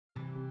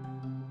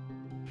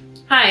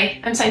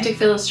Hi, I'm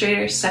Scientific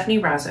Illustrator Stephanie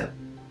Rozzo.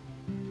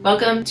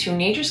 Welcome to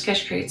Nature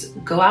Sketch Crate's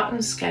Go Out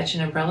and Sketch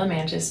an Umbrella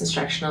Mantis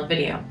instructional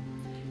video.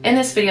 In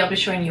this video, I'll be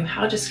showing you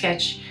how to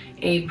sketch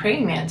a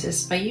praying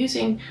mantis by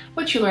using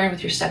what you learned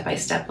with your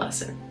step-by-step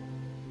lesson.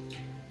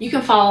 You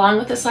can follow along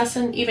with this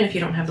lesson even if you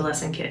don't have the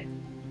lesson kit.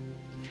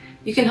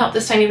 You can help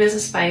this tiny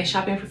business by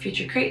shopping for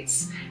future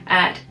crates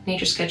at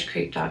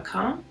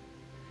naturesketchcrate.com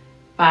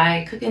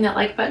by clicking that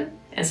like button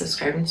and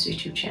subscribing to the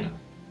YouTube channel.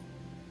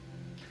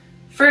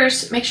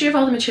 First, make sure you have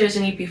all the materials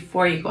you need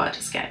before you go out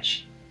to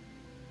sketch.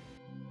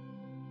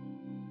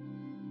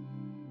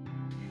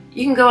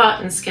 You can go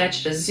out and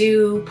sketch at a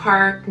zoo,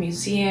 park,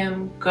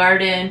 museum,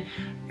 garden,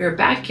 your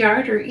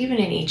backyard, or even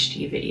an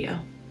HD video.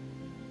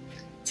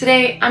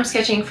 Today, I'm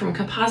sketching from a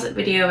composite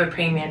video of a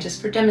praying mantis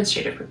for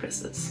demonstrative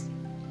purposes.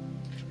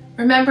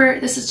 Remember,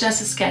 this is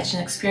just a sketch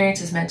and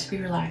experience is meant to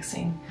be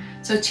relaxing,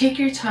 so take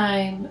your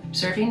time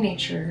observing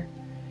nature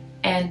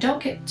and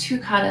don't get too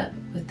caught up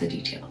with the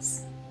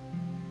details.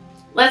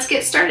 Let's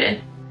get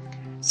started.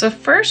 So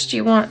first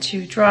you want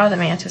to draw the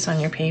mantis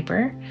on your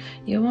paper.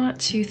 You want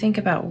to think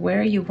about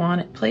where you want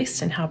it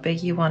placed and how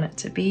big you want it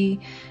to be.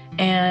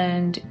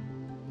 And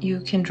you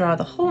can draw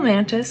the whole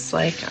mantis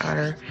like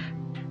our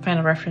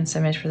final reference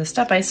image for the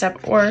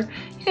step-by-step, or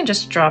you can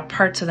just draw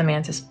parts of the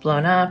mantis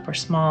blown up or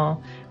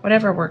small,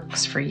 whatever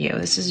works for you.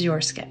 This is your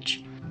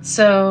sketch.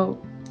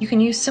 So you can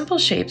use simple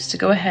shapes to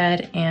go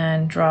ahead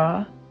and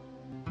draw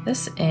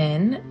this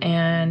in,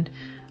 and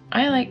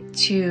I like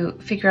to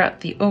figure out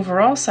the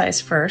overall size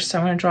first. So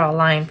I'm going to draw a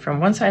line from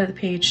one side of the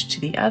page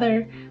to the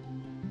other.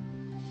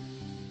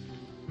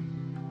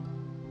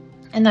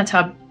 And that's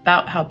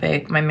about how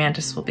big my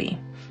mantis will be.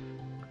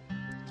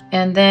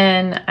 And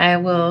then I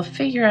will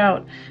figure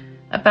out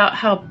about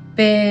how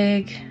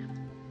big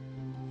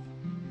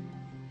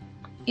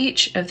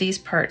each of these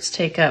parts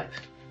take up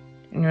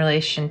in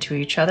relation to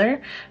each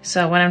other.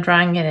 So when I'm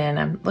drawing it in,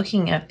 I'm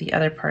looking at the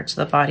other parts of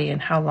the body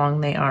and how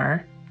long they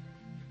are.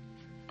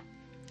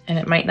 And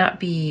it might not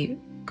be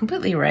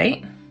completely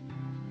right,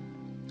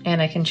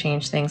 and I can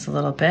change things a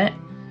little bit.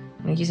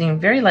 I'm using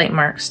very light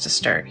marks to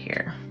start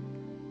here.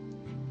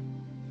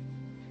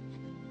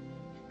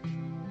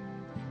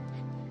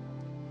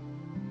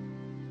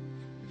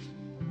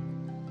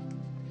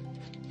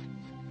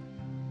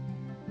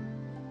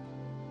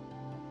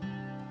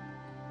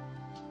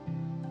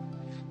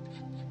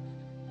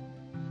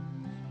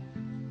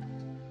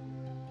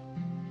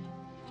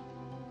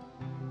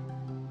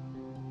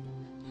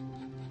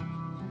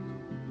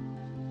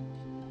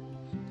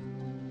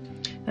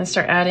 And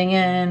start adding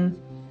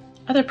in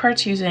other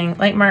parts using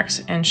light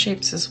marks and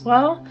shapes as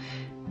well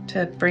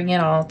to bring it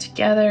all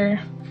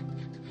together.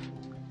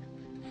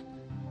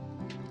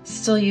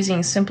 Still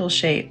using simple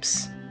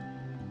shapes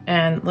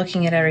and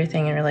looking at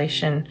everything in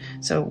relation,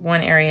 so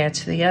one area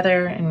to the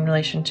other in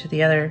relation to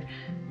the other,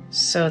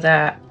 so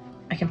that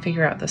I can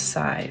figure out the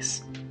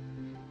size.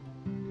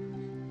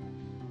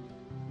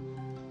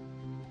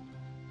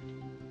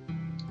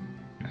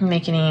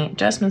 Make any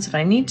adjustments if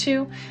I need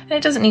to, and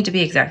it doesn't need to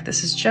be exact.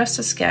 This is just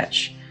a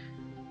sketch.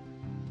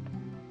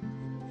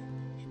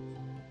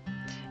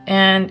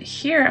 And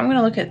here I'm going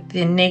to look at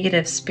the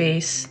negative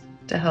space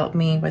to help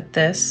me with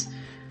this,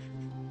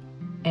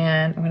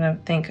 and I'm going to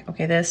think,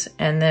 okay, this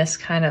and this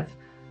kind of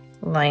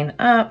line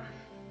up,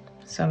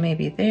 so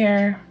maybe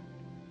there.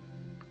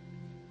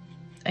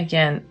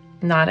 Again,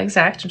 not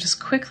exact. I'm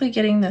just quickly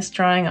getting this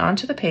drawing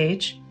onto the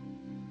page.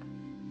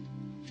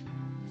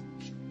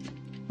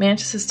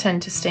 Mantises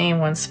tend to stay in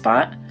one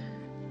spot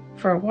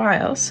for a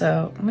while,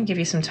 so I'm gonna give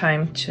you some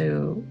time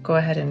to go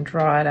ahead and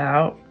draw it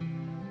out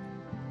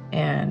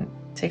and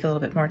take a little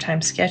bit more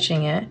time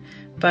sketching it,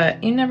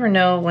 but you never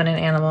know when an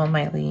animal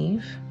might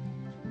leave.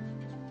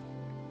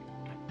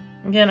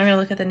 Again, I'm gonna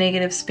look at the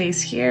negative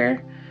space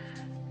here,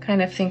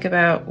 kind of think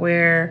about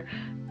where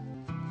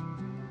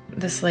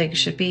this leg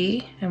should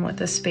be and what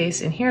this space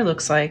in here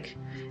looks like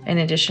in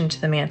addition to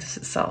the mantis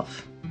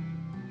itself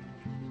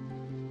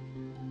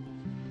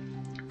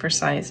for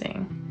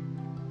sizing.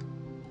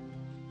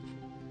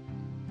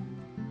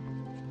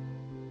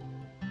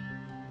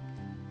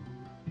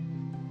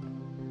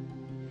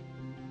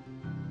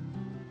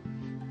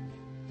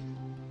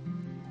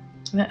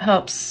 And that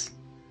helps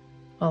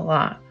a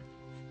lot.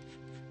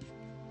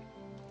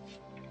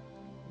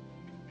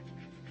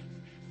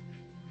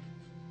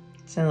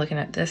 So looking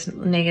at this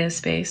negative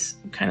space,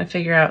 kind of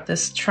figure out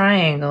this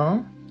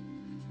triangle,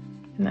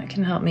 and that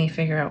can help me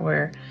figure out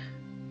where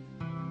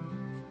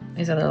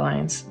these other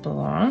lines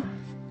belong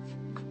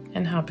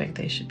and how big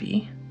they should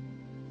be.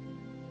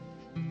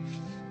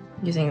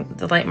 Using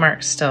the light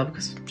marks still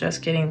because I'm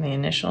just getting the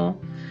initial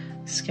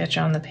sketch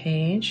on the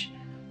page.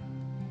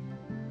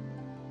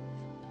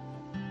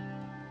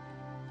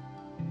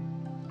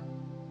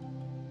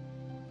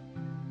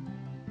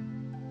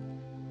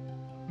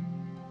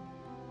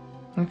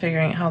 I'm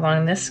figuring out how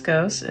long this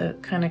goes.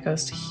 It kind of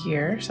goes to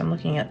here, so I'm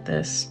looking at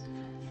this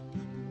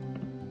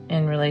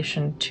in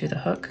relation to the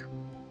hook.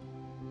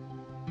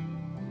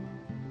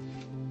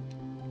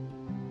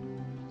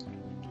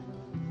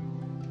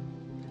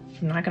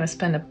 I'm not going to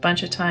spend a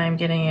bunch of time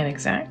getting it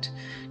exact,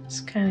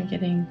 just kind of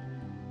getting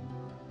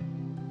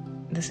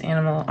this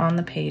animal on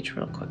the page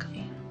real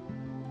quickly.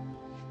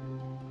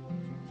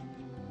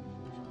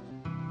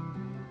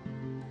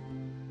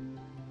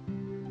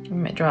 I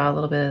might draw a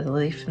little bit of the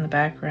leaf in the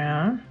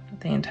background with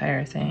the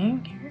entire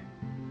thing here.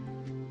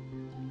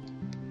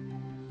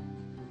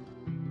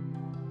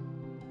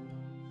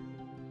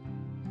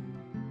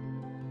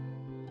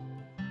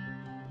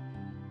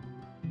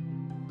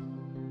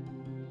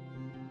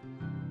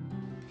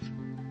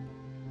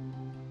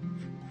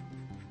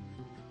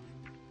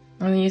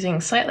 I'm using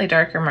slightly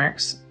darker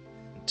marks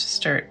to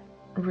start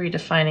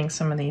redefining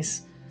some of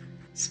these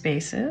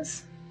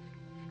spaces.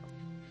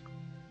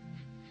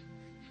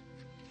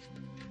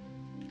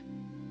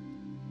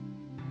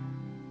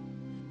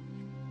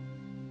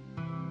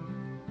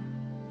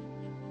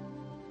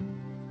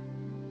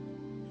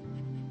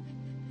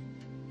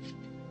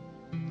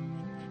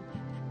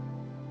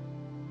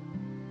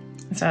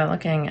 So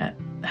looking at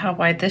how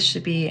wide this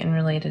should be in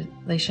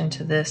relation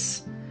to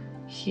this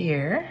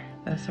here,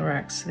 the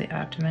thorax to the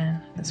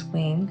abdomen, this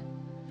wing.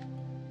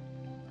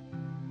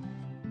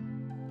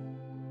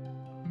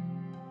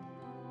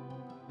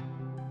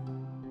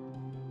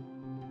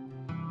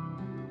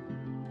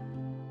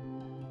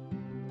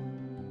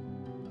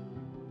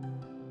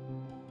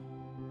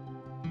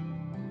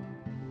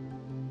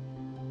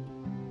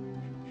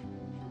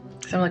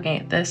 So I'm looking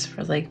at this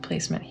for leg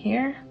placement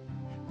here.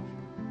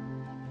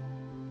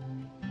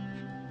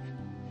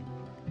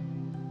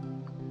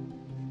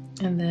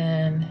 And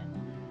then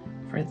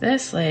for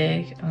this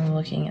leg, I'm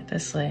looking at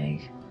this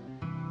leg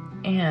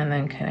and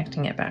then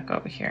connecting it back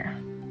over here.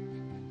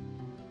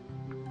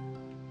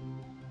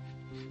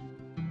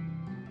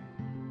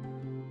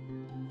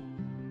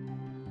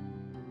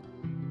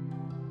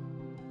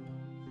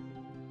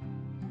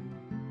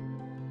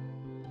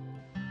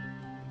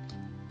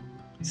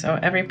 So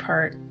every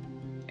part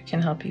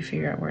can help you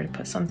figure out where to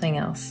put something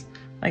else,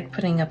 like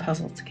putting a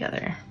puzzle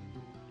together.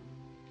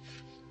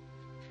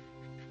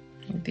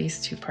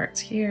 These two parts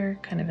here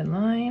kind of in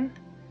line.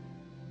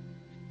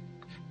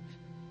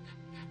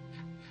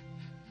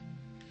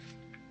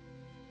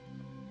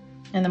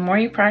 And the more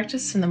you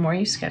practice and the more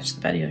you sketch,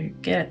 the better you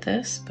get at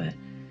this, but it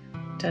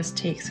does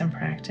take some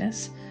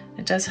practice.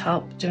 It does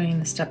help doing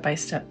the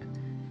step-by-step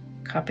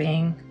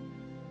copying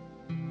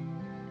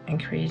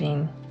and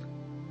creating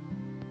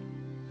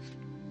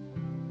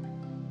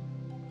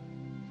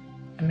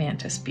a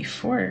mantis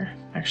before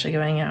actually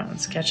going out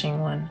and sketching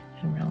one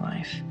in real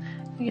life.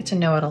 You get to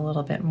know it a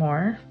little bit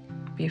more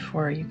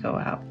before you go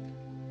out.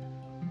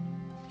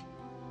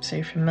 So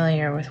you're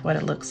familiar with what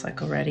it looks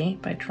like already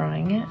by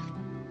drawing it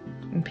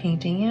and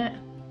painting it.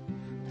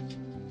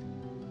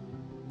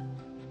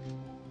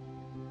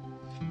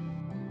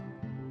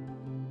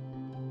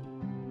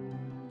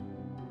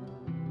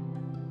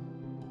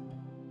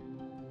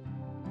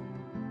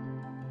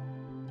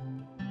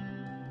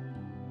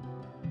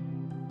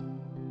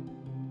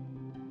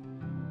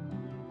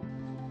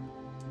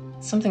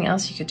 Something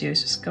else you could do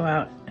is just go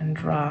out and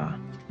draw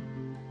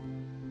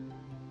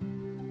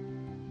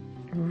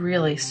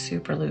really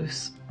super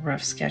loose,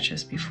 rough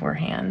sketches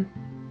beforehand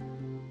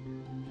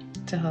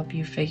to help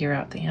you figure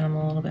out the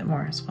animal a little bit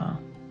more as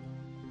well.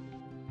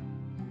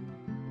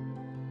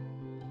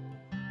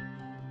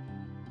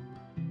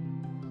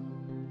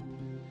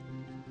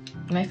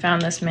 And I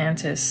found this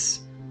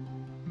mantis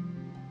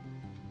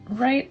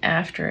right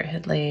after it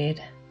had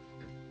laid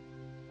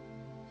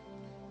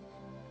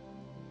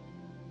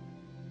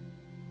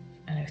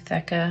an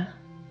Utheca.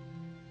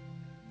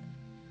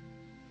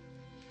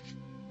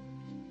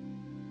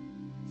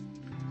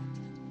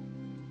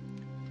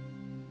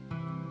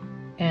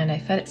 And I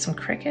fed it some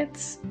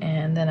crickets,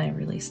 and then I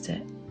released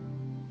it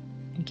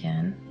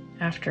again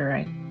after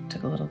I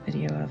took a little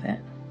video of it.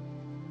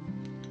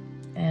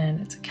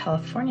 And it's a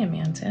California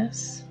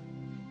mantis.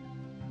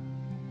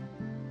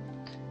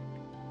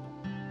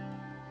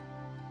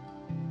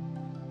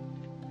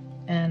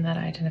 And that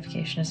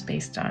identification is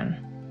based on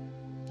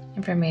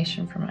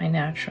information from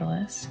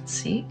iNaturalist,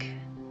 Seek.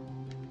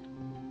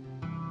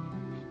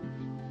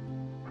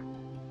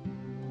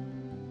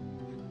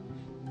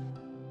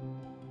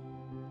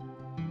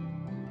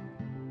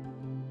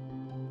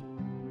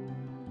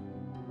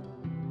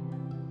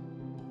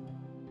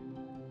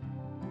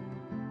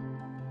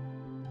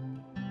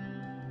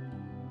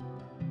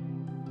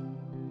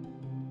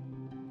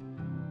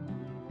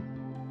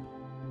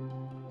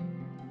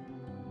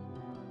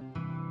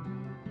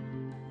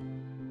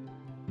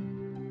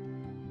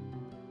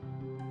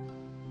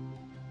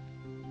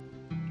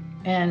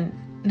 And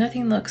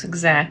nothing looks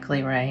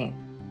exactly right.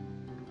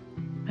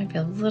 Might be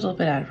a little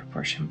bit out of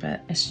proportion,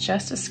 but it's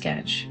just a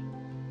sketch.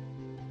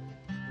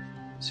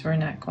 So we're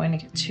not going to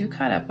get too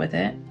caught up with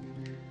it.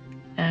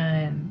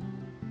 And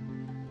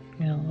I'm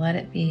going to let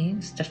it be.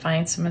 Just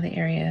define some of the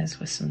areas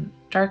with some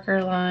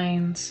darker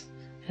lines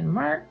and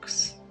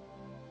marks.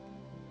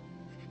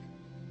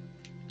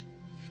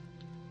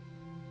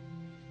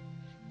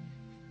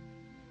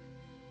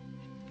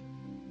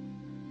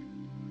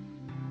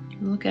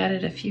 look at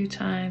it a few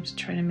times,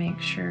 try to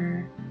make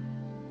sure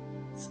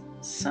it's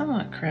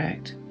somewhat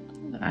correct.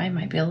 The eye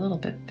might be a little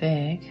bit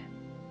big,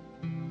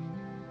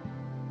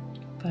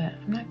 but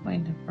I'm not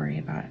going to worry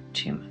about it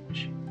too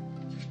much.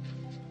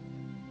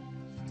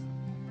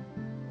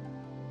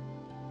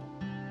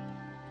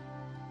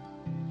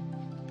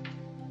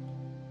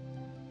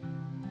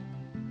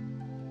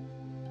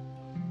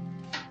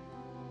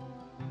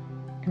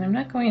 And I'm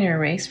not going to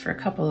erase for a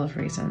couple of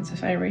reasons.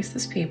 If I erase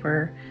this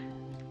paper,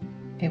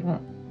 it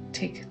won't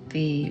take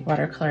the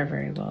watercolor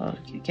very well.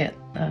 It'll get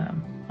a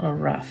little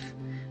rough.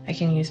 I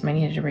can use my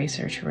kneaded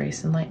eraser to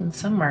erase and lighten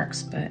some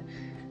marks, but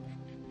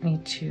I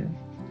need to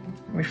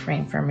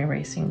refrain from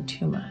erasing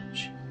too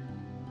much.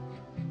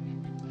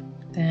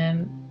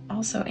 Then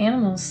also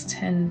animals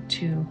tend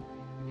to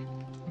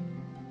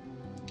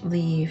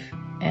leave,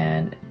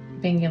 and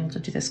being able to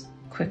do this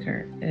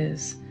quicker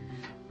is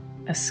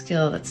a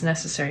skill that's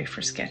necessary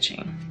for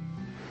sketching.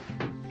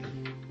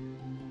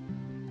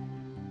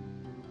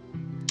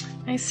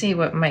 I see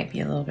what might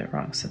be a little bit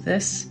wrong. So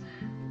this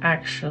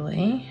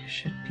actually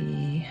should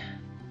be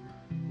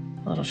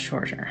a little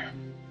shorter.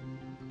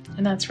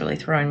 And that's really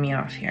throwing me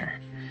off here.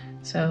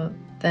 So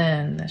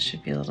then this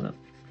should be a little bit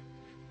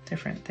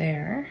different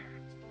there.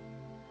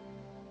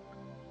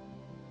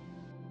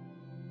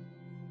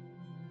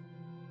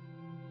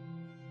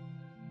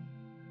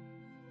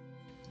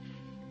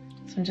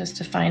 So I'm just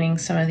defining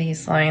some of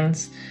these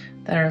lines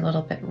that are a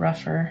little bit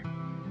rougher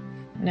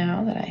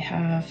now that I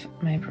have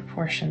my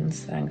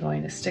proportions that I'm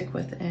going to stick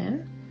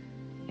within,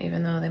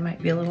 even though they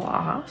might be a little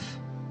off.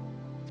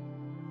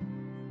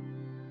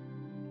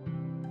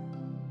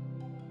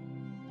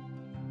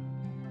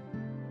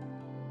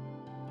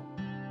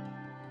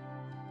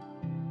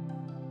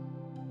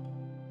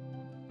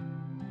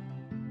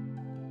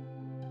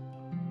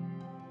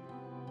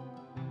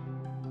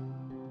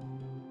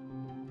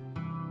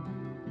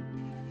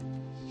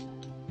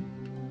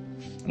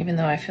 Even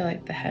though I feel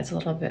like the head's a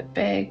little bit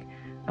big,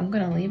 I'm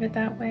going to leave it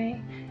that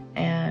way,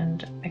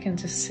 and I can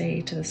just say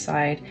to the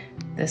side,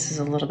 this is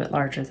a little bit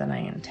larger than I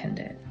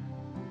intended.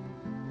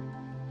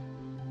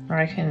 Or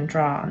I can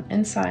draw on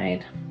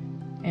inside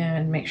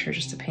and make sure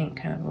just to paint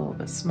kind of a little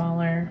bit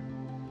smaller.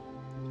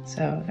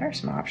 So there are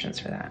some options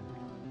for that.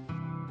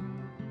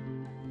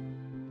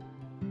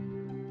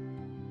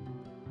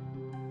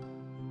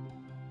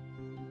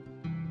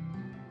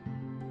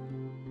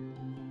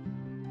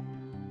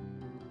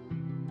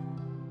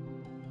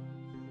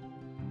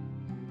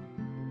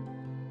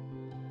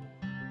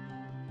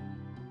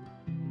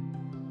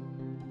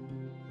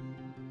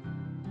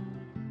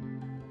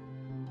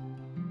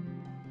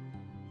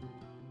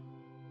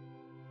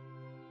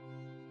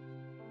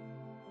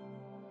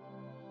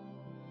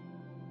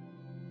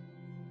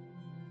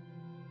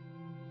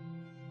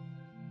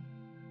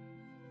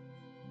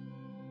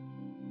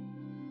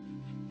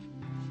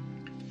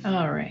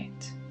 All right,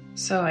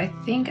 so I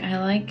think I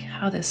like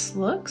how this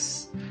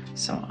looks.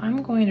 So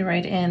I'm going to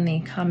write in the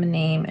common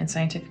name and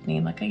scientific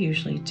name like I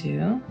usually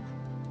do.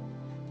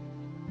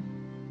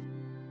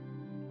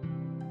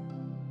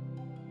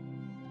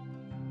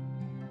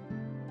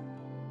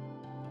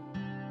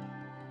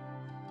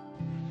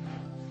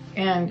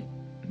 And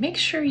make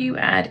sure you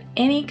add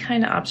any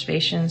kind of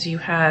observations you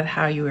have,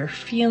 how you are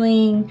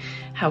feeling,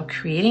 how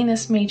creating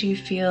this made you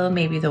feel,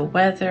 maybe the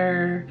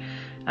weather,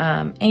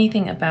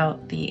 anything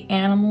about the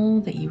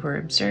animal that you were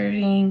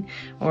observing,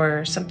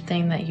 or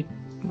something that you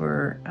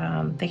were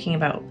thinking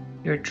about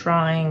your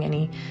drawing,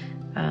 any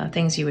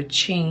things you would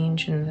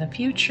change in the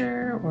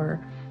future,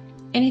 or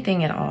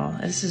anything at all.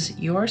 This is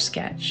your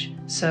sketch,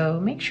 so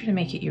make sure to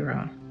make it your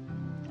own.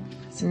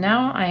 So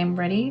now I'm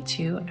ready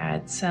to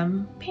add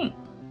some paint.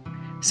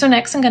 So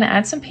next I'm going to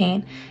add some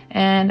paint,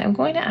 and I'm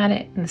going to add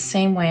it in the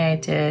same way I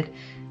did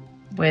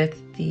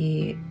with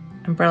the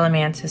Umbrella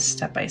Mantis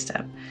step by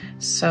step.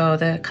 So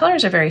the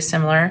colors are very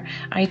similar.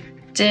 I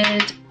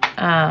did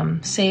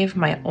save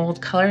my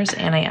old colors,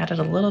 and I added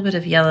a little bit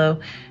of yellow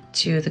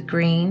to the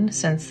green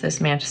since this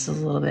mantis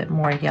is a little bit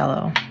more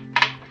yellow.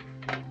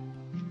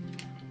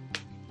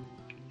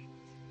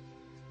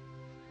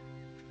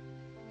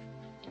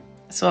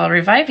 So I'll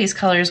revive these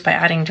colors by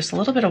adding just a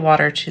little bit of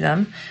water to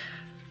them.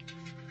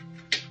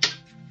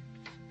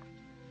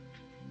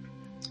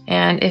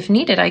 And if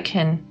needed, I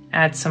can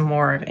add some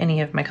more of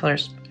any of my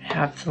colors. I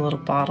have the little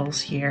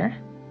bottles here.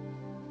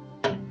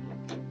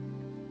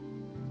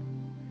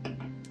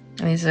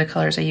 And these are the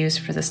colors I used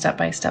for the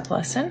step-by-step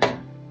lesson.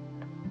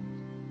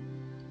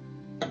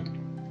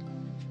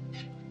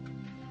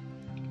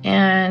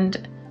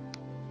 And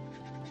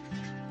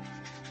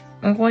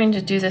I'm going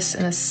to do this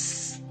in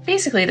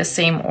basically the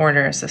same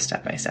order as the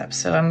step-by-step.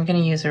 So I'm going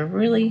to use a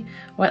really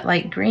wet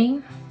light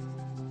green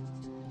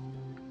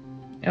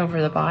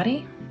over the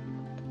body.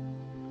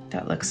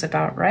 That looks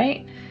about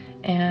right.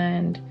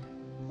 And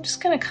I'm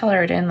just going to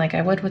color it in like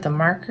I would with a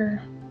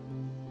marker.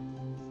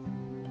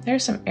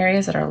 There's some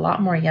areas that are a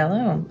lot more yellow.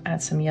 I'll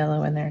add some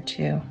yellow in there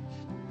too.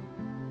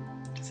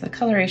 So the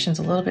coloration's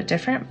a little bit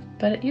different,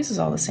 but it uses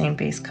all the same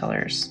base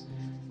colors.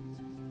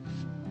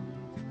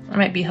 It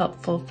might be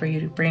helpful for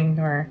you to bring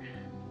your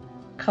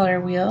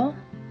color wheel.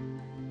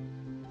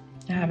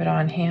 Have it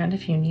on hand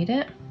if you need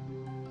it.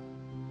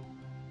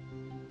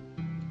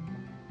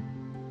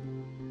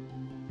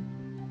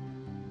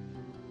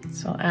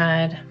 So I'll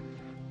add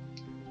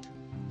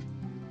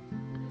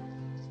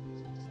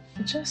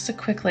just a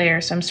quick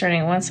layer. So I'm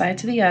starting one side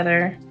to the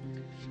other,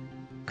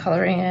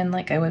 coloring in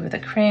like I would with a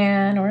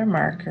crayon or a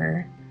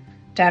marker,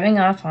 dabbing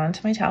off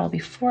onto my towel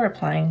before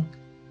applying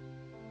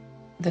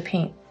the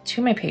paint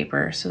to my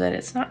paper so that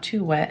it's not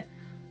too wet.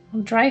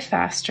 It'll dry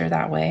faster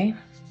that way.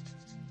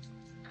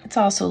 It's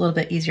also a little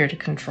bit easier to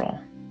control.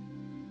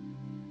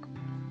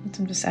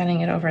 So I'm just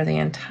adding it over the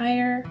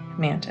entire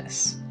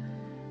mantis.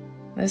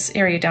 This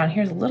area down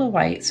here is a little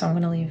white, so I'm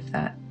going to leave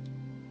that.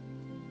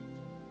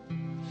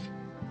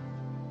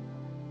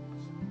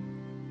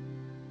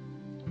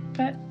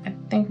 But I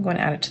think I'm going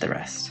to add it to the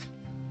rest.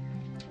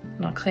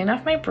 And I'll clean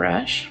off my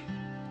brush.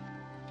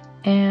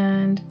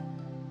 And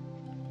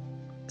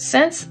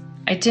since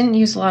I didn't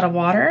use a lot of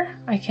water,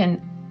 I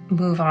can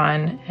move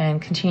on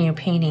and continue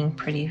painting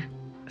pretty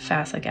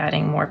fast, like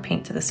adding more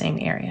paint to the same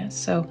area.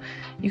 So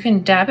you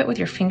can dab it with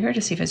your finger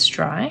to see if it's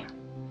dry.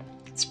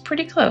 It's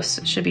pretty close.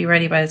 It should be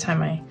ready by the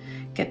time I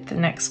get the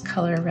next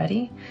color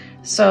ready.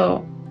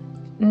 So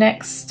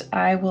next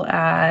I will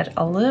add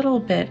a little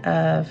bit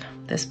of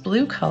this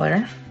blue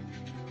color,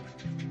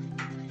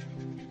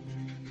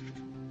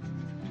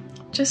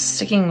 just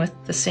sticking with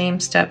the same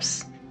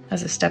steps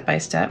as a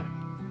step-by-step.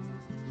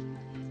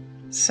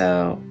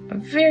 So a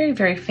very,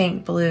 very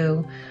faint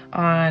blue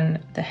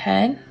on the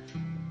head.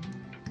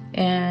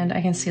 And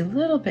I can see a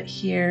little bit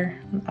here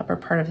in the upper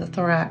part of the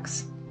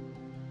thorax,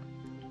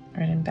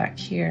 right in back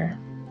here.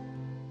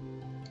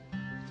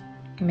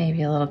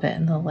 Maybe a little bit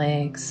in the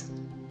legs.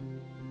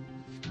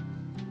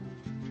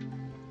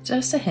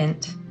 Just a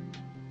hint.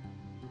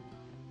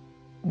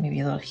 Maybe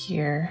a little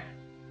here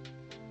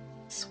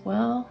as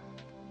well.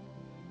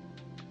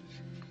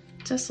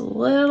 Just a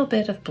little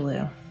bit of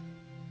blue.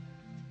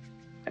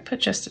 I put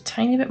just a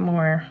tiny bit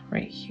more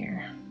right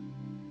here.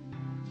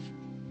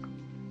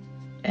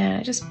 And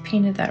I just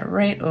painted that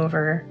right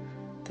over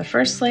the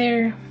first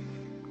layer.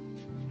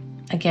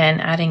 Again,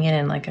 adding it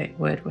in like I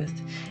would with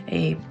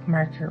a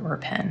marker or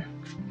pen.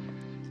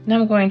 Now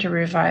I'm going to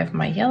revive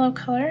my yellow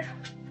color,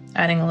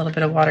 adding a little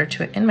bit of water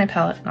to it in my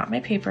palette, not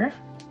my paper.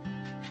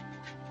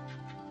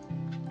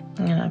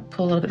 I'm gonna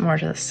pull a little bit more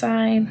to the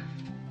side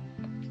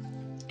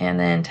and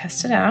then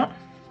test it out.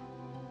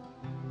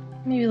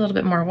 Maybe a little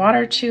bit more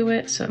water to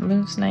it so it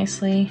moves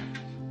nicely.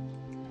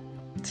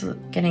 It's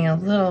getting a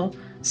little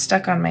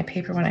stuck on my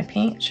paper when I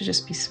paint. It should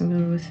just be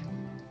smooth.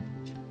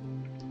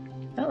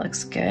 That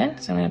looks good.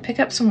 So I'm going to pick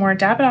up some more,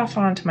 dab it off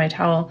onto my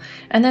towel,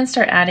 and then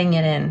start adding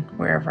it in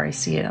wherever I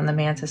see it on the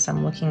mantis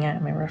I'm looking at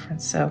in my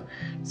reference. So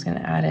I'm just going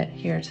to add it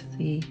here to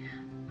the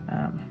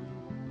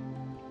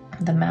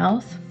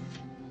mouth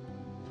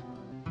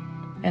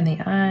and the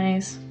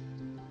eyes.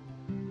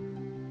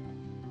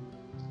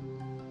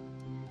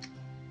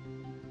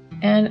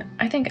 And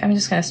I think I'm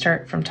just going to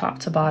start from top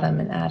to bottom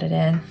and add it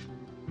in.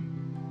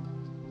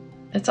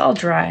 It's all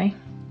dry.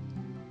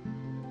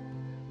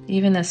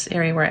 Even this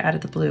area where I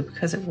added the blue,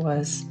 because it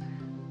was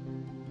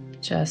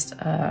just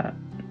a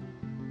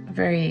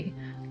very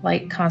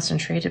light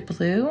concentrated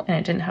blue and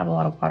it didn't have a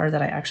lot of water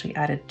that I actually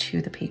added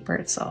to the paper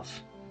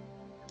itself.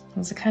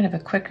 It's a kind of a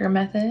quicker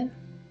method.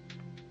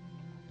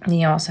 And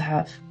you also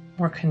have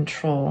more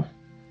control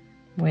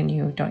when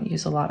you don't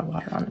use a lot of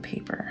water on the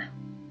paper.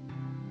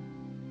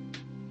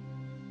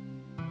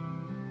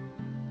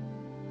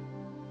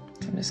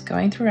 So I'm just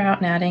going throughout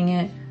and adding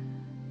it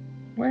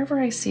wherever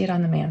I see it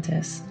on the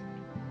mantis.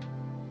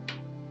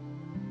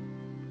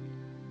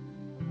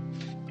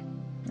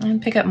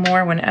 And pick up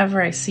more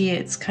whenever I see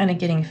it's kind of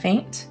getting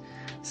faint,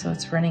 so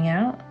it's running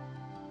out.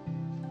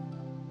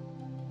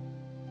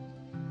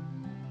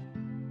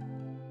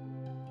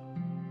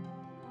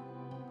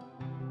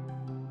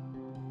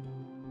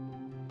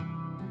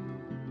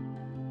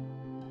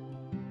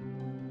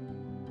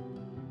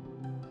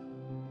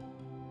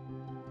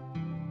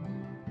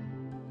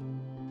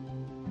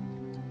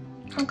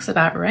 Looks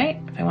about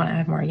right. If I want to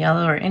add more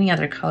yellow or any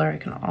other color, I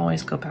can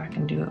always go back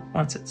and do it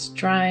once it's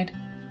dried.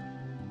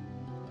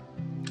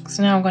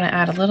 So now I'm going to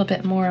add a little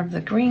bit more of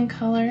the green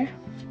color,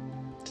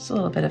 just a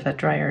little bit of a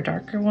drier,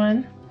 darker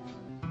one.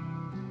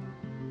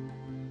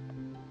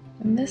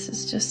 And this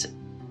is just,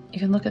 you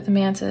can look at the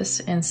mantis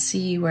and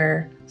see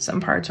where some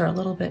parts are a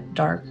little bit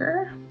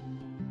darker.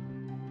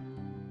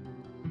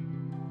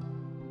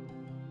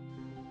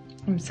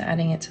 I'm just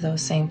adding it to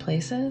those same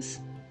places.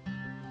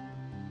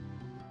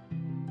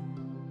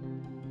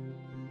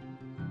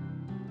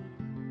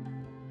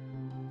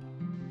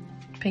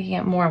 Picking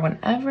up more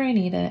whenever I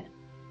need it.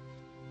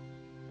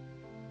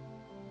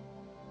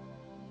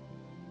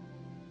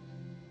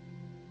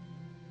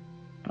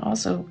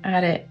 Also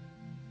add it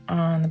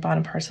on the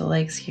bottom parts of the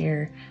legs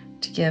here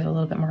to give a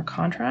little bit more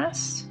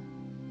contrast.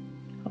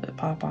 Help it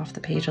pop off the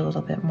page a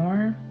little bit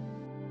more.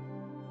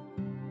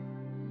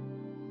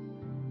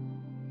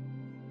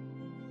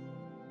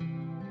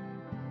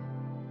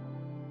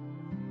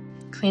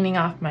 cleaning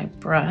off my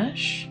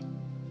brush.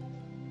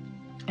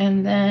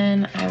 And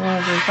then I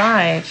will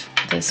revive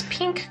this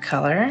pink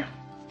color.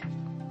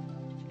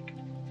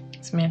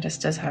 This mantis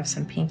does have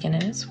some pink in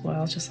it as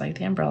well, just like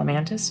the Umbrella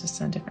Mantis,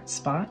 just in a different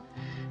spot.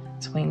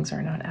 Its wings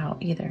are not out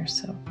either,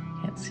 so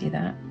you can't see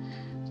that.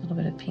 A little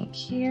bit of pink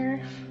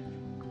here.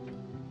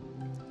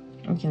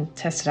 You can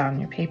test it out on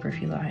your paper if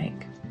you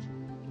like.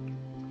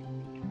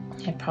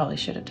 I probably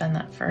should have done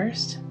that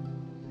first.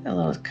 A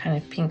little kind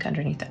of pink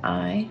underneath the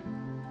eye.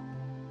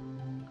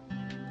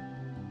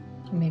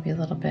 Maybe a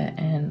little bit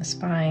in the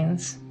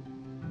spines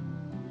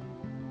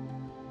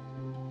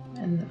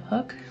and the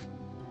hook.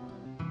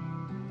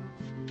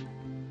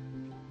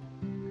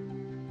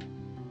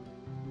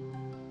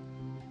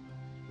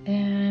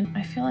 And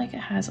I feel like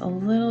it has a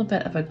little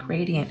bit of a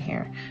gradient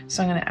here.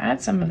 So I'm going to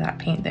add some of that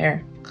paint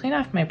there, clean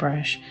off my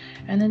brush,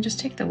 and then just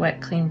take the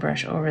wet clean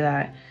brush over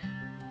that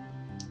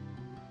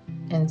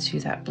into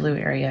that blue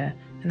area,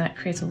 and that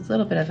creates a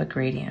little bit of a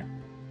gradient.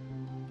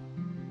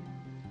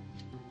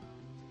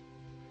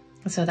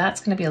 So that's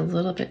going to be a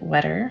little bit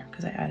wetter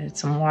because I added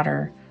some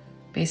water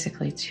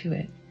basically to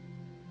it.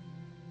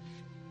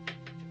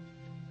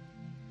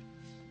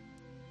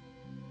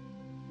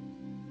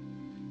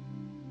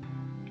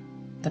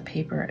 The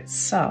paper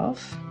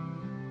itself.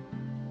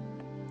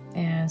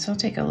 And so it'll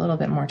take a little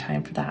bit more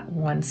time for that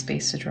one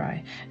space to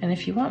dry. And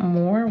if you want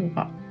more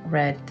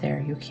red there,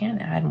 you can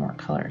add more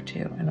color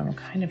too, and it'll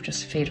kind of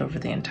just fade over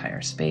the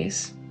entire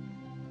space.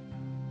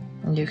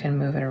 And you can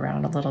move it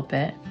around a little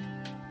bit.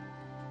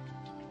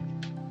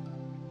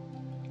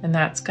 And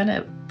that's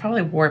gonna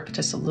probably warp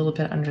just a little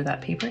bit under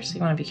that paper, so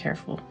you wanna be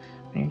careful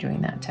when you're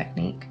doing that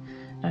technique,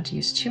 not to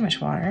use too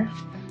much water.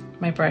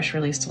 My brush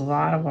released a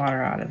lot of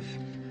water out of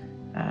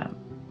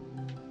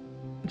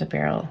the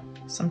barrel.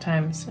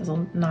 Sometimes there's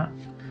not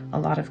a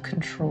lot of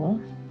control.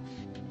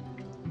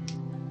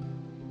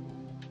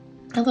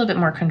 A little bit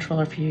more control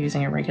if you're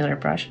using a regular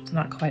brush. It's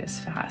not quite as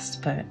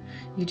fast, but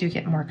you do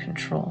get more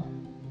control.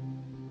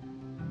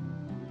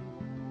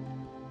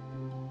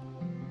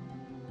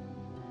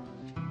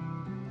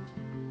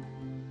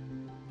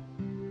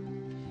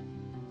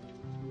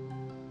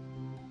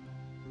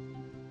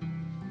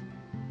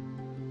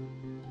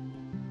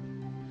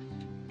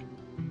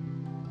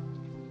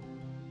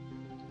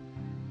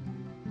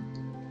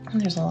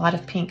 There's a lot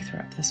of pink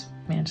throughout this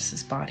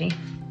mantis's body.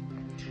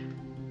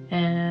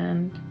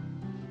 And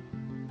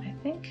I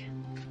think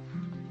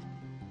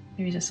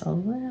maybe just a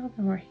little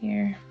bit more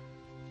here.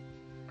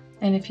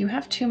 And if you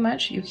have too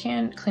much, you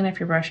can clean up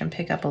your brush and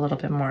pick up a little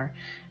bit more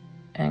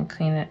and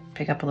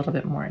pick up a little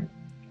bit more.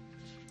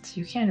 So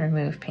you can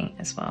remove paint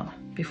as well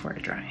before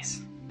it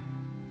dries.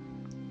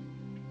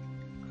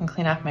 I'll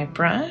clean off my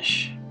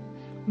brush.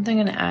 I'm then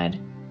gonna add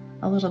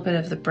a little bit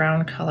of the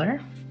brown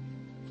color.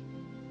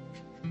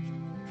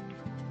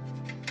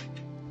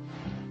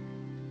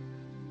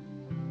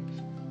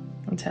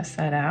 And test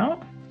that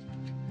out.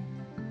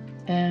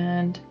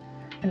 And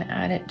I'm gonna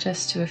add it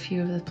just to a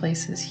few of the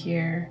places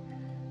here.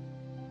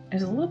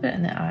 There's a little bit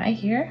in the eye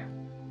here.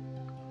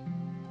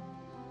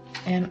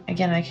 And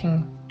again, I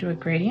can do a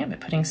gradient by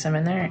putting some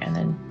in there and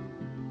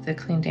then the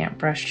clean damp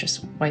brush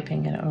just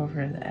wiping it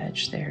over the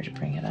edge there to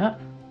bring it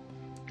up.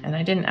 And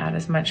I didn't add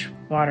as much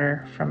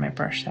water from my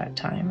brush that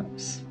time. It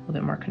was a little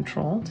bit more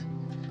controlled.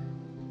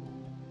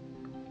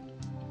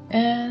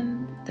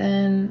 And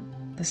then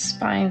the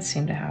spines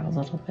seem to have a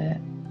little bit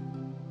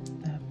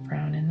of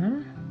brown in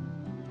them.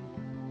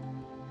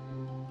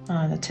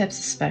 The tips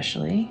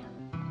especially.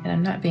 And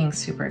I'm not being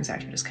super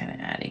exact, I'm just kind of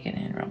adding it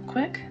in real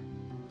quick.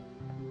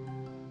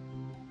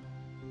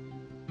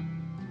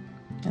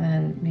 And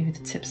then maybe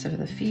the tips of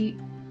the feet.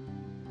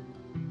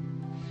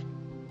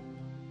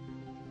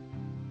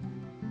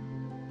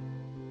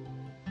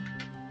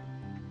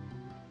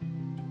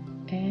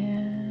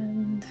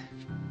 And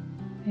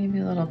maybe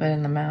a little bit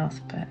in the mouth,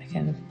 but I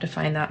can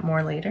define that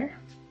more later.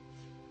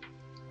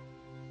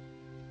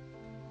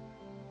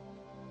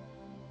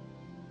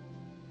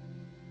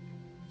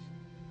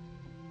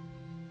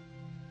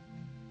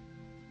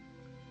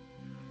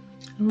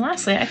 And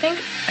lastly, I think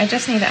I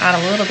just need to add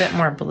a little bit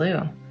more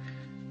blue.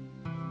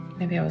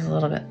 Maybe I was a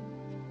little bit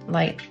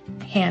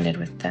light-handed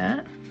with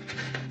that.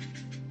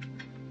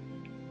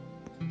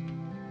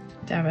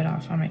 Dab it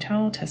off on my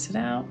towel, test it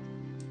out,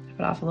 dab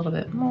it off a little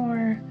bit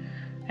more,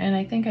 and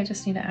I think I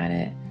just need to add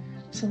it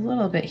just a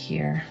little bit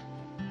here.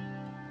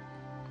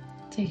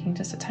 Taking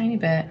just a tiny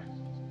bit,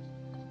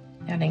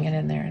 adding it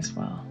in there as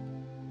well.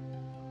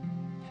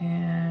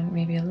 And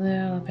maybe a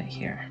little bit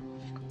here.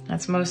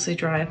 That's mostly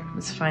dry.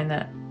 It's fine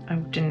that I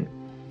didn't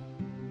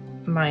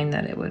mind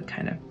that it would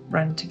kind of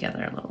run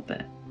together a little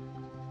bit.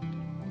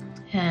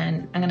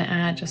 And I'm gonna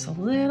add just a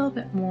little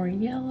bit more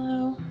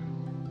yellow.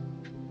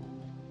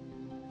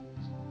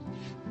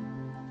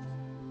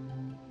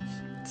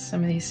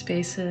 Some of these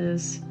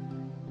spaces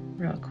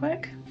real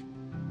quick.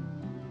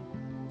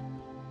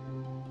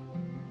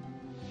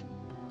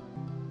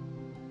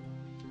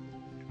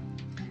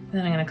 And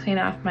then I'm gonna clean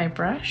off my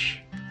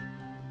brush,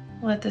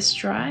 let this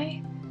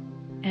dry,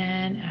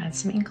 and add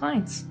some ink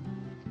lines.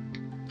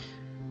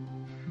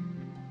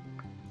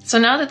 So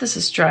now that this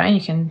is dry, and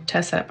you can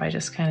test that by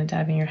just kind of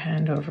dabbing your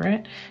hand over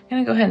it, I'm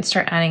gonna go ahead and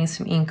start adding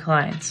some ink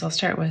lines. So I'll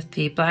start with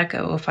the black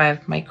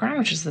 005 micron,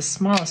 which is the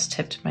smallest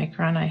tipped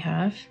micron I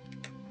have.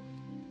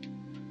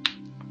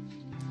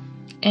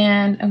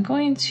 And I'm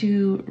going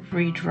to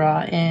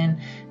redraw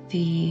in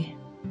the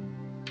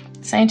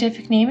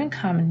scientific name and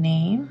common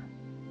name.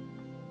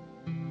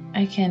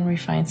 I can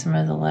refine some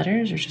of the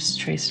letters or just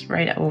trace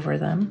right over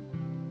them.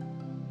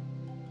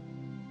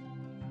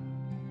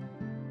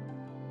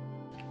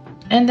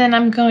 And then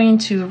I'm going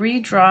to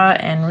redraw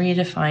and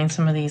redefine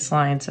some of these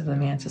lines of the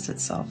mantis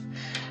itself.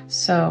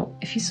 So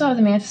if you still have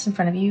the mantis in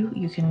front of you,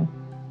 you can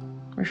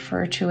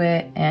refer to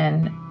it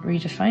and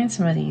redefine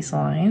some of these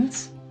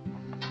lines.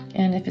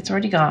 And if it's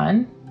already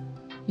gone,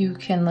 you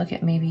can look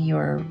at maybe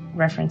your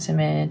reference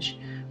image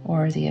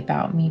or the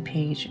About Me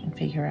page and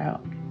figure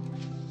out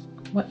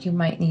what you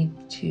might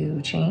need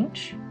to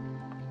change.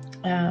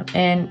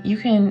 And you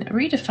can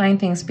redefine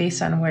things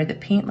based on where the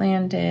paint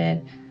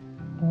landed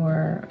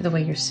or the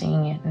way you're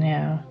seeing it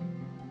now.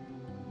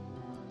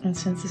 And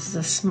since this is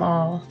a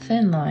small,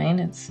 thin line,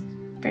 it's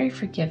very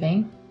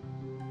forgiving.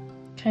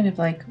 Kind of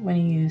like when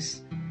you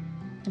use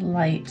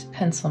light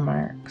pencil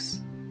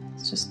marks.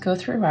 Let's just go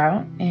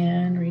throughout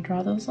and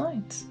redraw those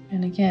lines.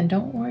 And again,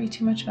 don't worry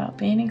too much about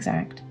being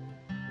exact.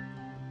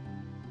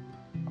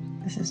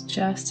 This is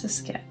just a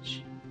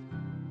sketch.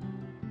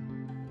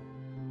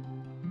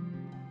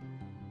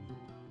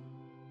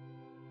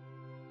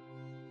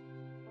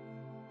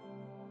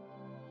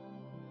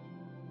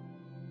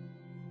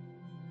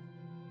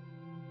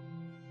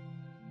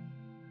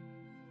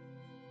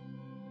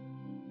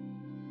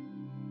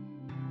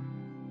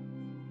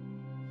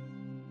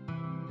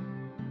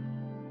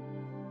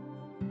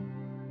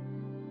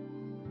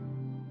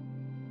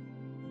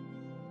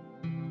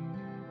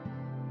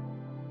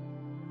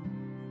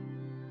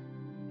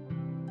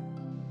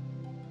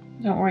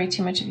 Don't worry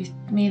too much if you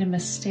made a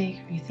mistake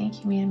or you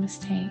think you made a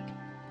mistake.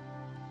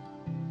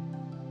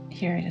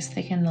 Here, I just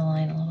thickened the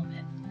line a little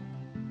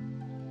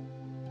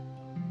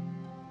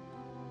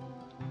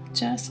bit.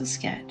 Just a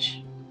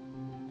sketch.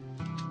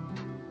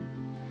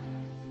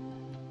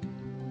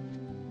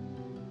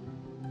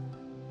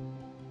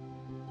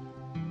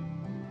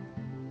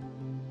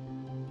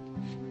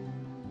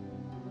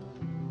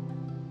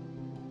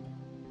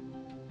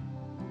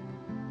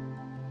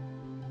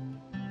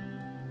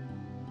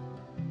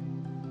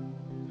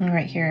 And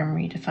right here, I'm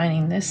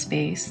redefining this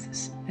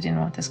space. I didn't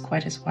want this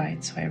quite as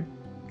wide, so I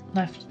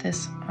left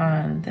this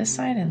on this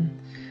side and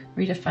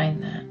redefined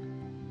that.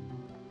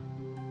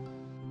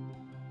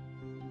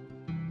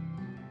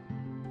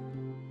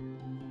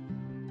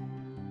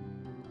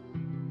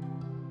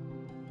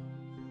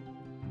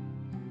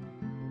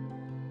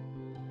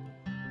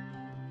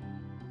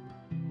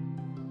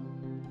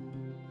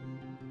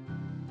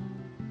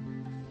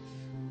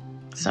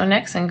 So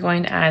next, I'm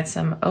going to add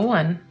some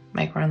 01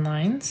 micron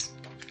lines.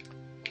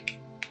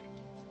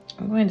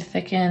 I'm going to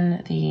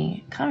thicken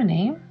the common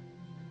name.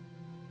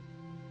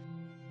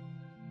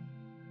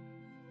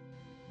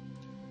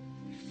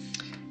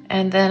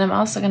 And then I'm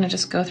also going to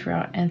just go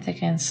throughout and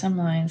thicken some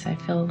lines I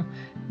feel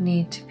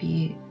need to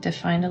be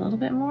defined a little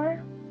bit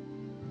more.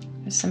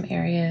 There's some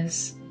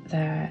areas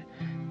that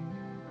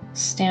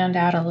stand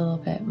out a little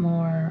bit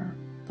more,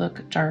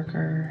 look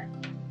darker.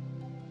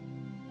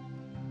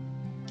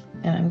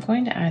 And I'm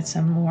going to add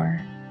some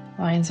more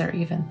lines that are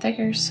even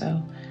thicker, so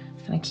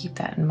I'm going to keep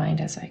that in mind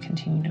as I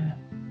continue to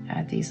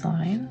add these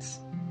lines.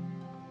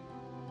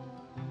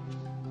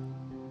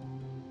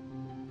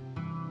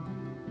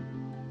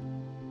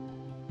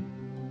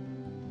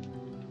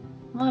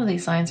 A lot of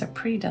these lines are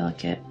pretty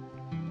delicate.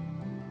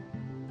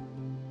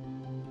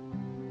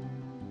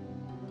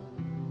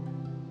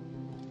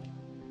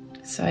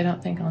 So I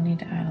don't think I'll need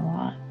to add a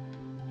lot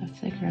of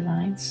thicker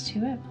lines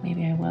to it.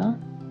 Maybe I will.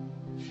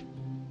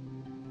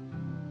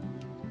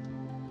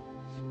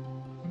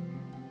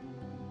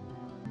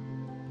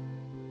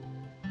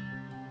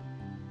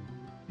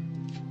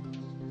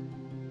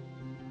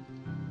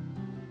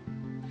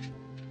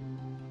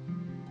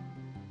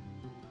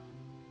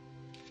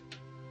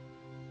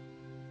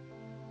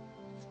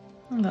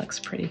 Looks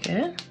pretty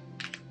good.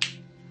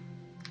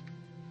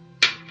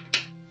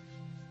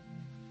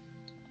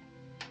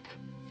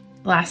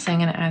 Last thing,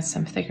 I'm going to add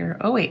some thicker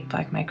 08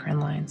 black micron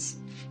lines.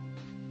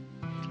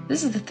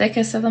 This is the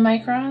thickest of the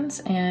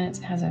microns, and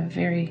it has a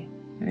very,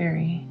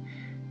 very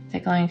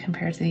thick line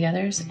compared to the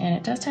others, and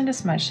it does tend to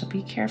smudge, so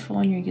be careful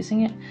when you're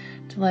using it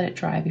to let it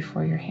dry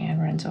before your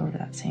hand runs over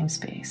that same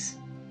space.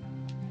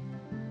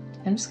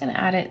 I'm just going to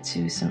add it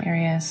to some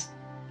areas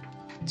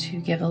to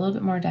give a little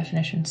bit more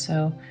definition.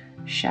 So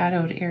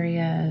shadowed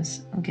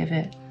areas will give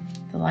it,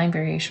 the line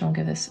variation will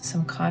give this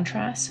some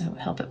contrast, so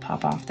help it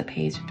pop off the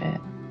page a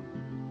bit.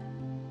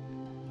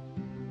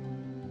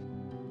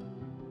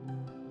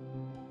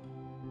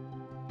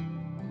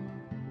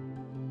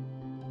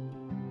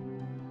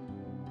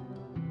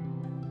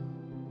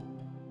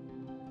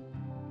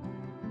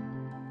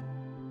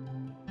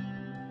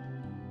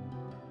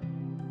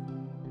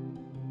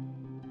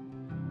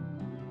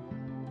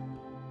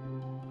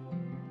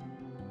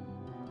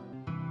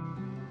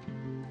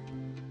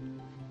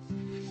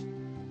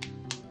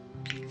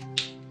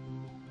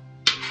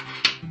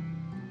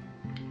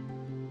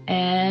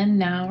 And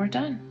now we're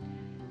done.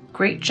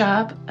 Great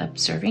job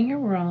observing your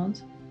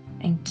world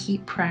and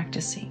keep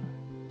practicing.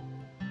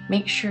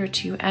 Make sure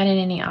to add in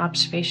any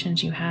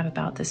observations you have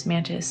about this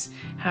mantis,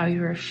 how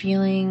you are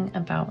feeling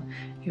about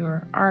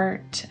your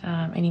art,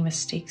 any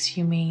mistakes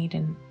you made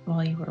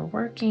while you were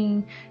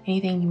working,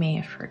 anything you may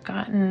have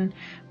forgotten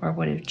or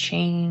would have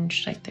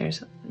changed. Like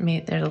there's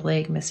a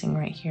leg missing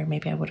right here.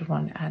 Maybe I would have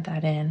wanted to add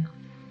that in.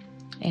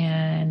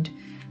 And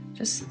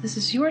just, this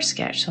is your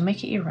sketch, so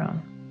make it your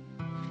own.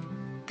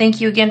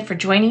 Thank you again for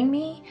joining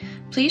me.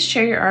 Please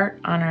share your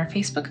art on our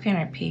Facebook fan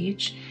art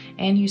page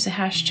and use the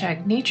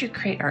hashtag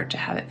NatureCreateArt to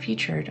have it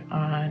featured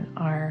on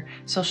our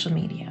social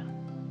media.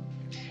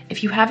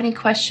 If you have any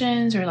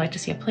questions or like to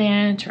see a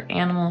plant or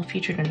animal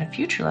featured in a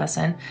future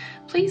lesson,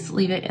 please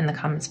leave it in the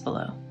comments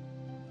below.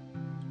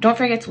 Don't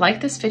forget to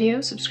like this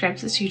video, subscribe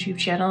to this YouTube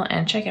channel,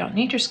 and check out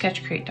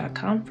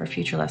naturesketchcrate.com for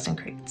future lesson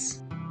crates.